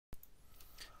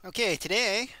Okay,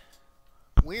 today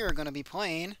we are going to be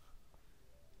playing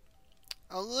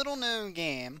a little known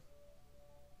game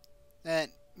that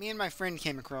me and my friend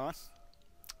came across.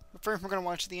 But first, we're going to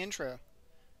watch the intro.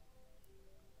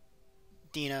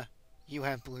 Dina, you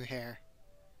have blue hair.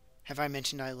 Have I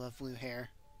mentioned I love blue hair?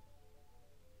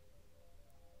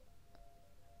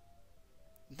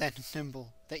 That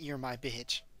symbol that you're my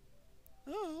bitch.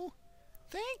 Oh,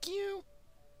 thank you.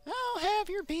 I'll have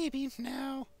your baby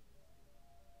now.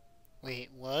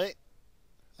 Wait, what?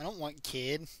 I don't want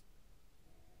kid.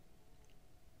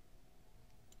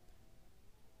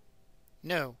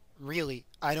 No, really,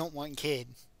 I don't want kid.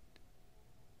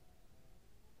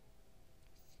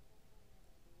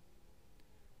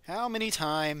 How many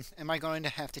times am I going to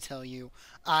have to tell you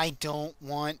I don't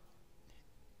want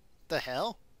the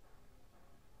hell?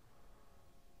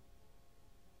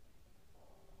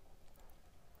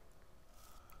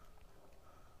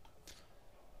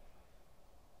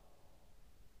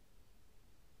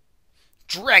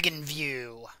 Dragon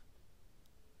View,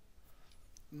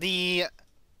 the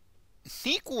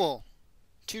sequel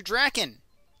to Draken.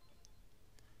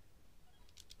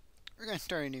 We're going to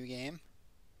start a new game.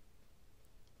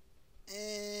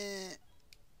 I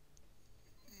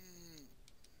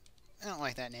don't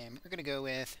like that name. We're going to go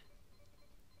with...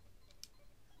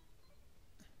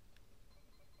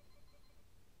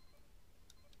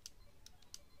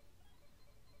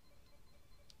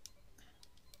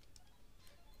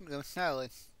 I'm going to go with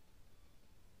Salad.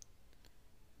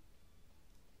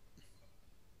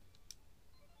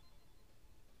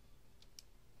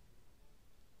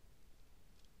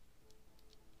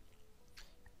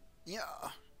 Yeah.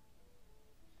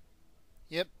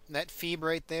 Yep, that Phoebe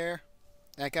right there.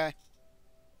 That guy.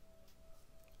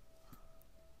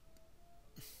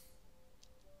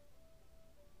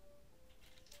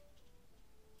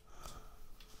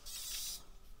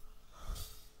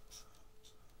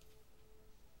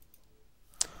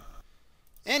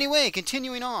 Anyway,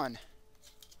 continuing on.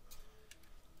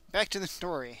 Back to the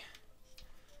story.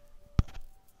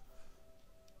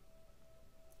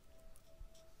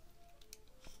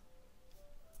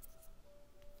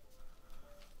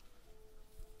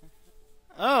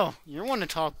 Oh, you want to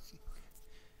talk...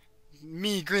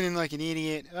 Me grinning like an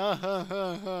idiot.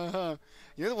 You're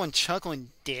the one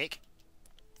chuckling, dick.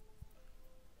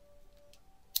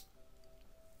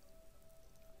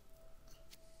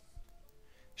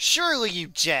 Surely you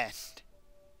jest.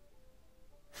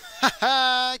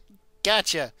 Haha,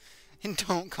 gotcha. And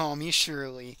don't call me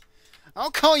Shirley. I'll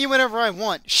call you whatever I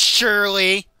want,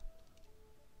 Shirley.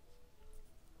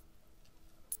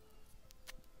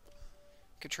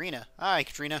 Katrina. Hi,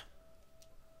 Katrina.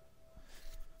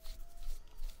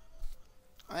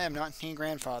 I am not any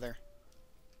grandfather.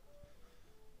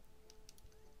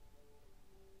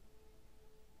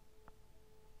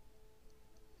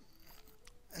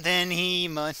 Then he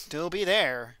must still be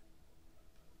there.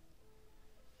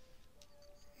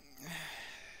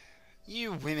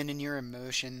 You women and your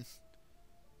emotion.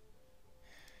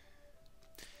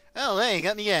 Oh, hey,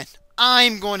 got me again.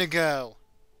 I'm going to go.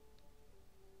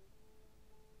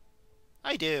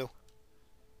 I do.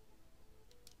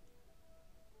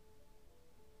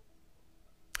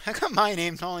 How come my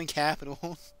name's all in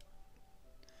capitals?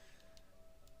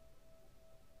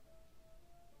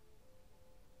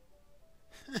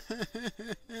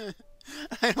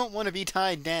 I don't want to be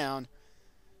tied down.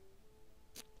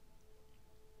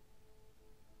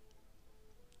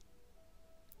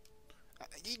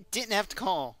 You didn't have to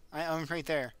call. I'm right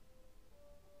there.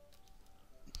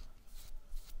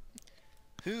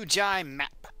 Hujai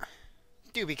map.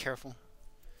 Do be careful.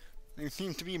 There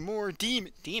seems to be more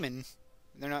demons.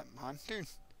 They're not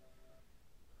monsters.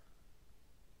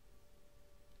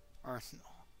 Arsenal.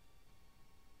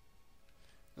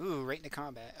 Ooh, right into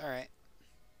combat. Alright.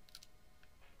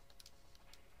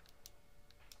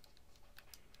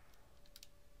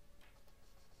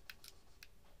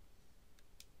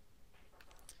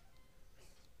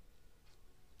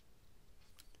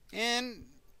 And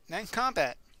then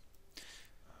combat.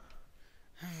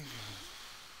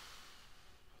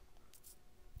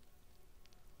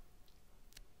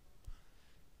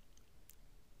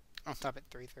 I'll stop at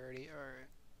 3:30. Alright.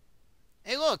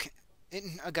 Hey, look!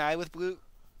 A guy with blue...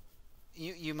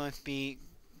 You must be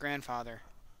grandfather.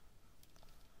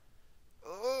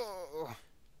 Oh!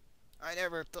 I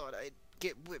never thought I'd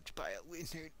get whipped by a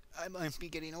wizard. I must be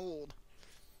getting old.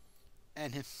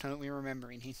 And him suddenly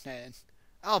remembering, he says,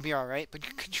 I'll be alright,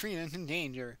 but Katrina's in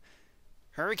danger.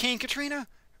 Hurricane Katrina?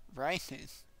 Right.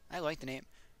 I like the name.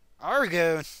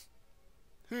 Argos.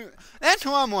 That's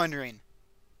who I'm wondering.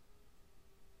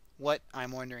 What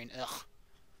I'm wondering. Ugh.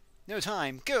 No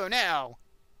time. Go now.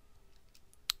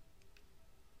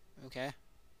 Okay.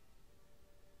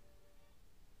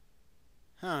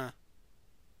 Huh.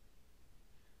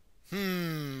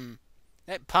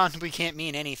 That possibly can't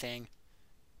mean anything.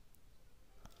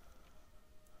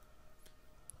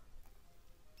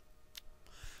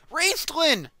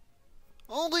 Raistlin!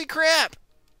 Holy crap!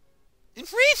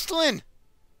 It's Raistlin!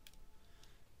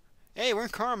 Hey, we're in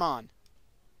Carmon.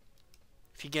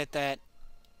 If you get that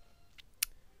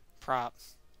prop.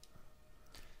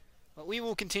 But we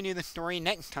will continue the story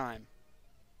next time.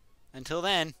 Until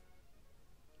then,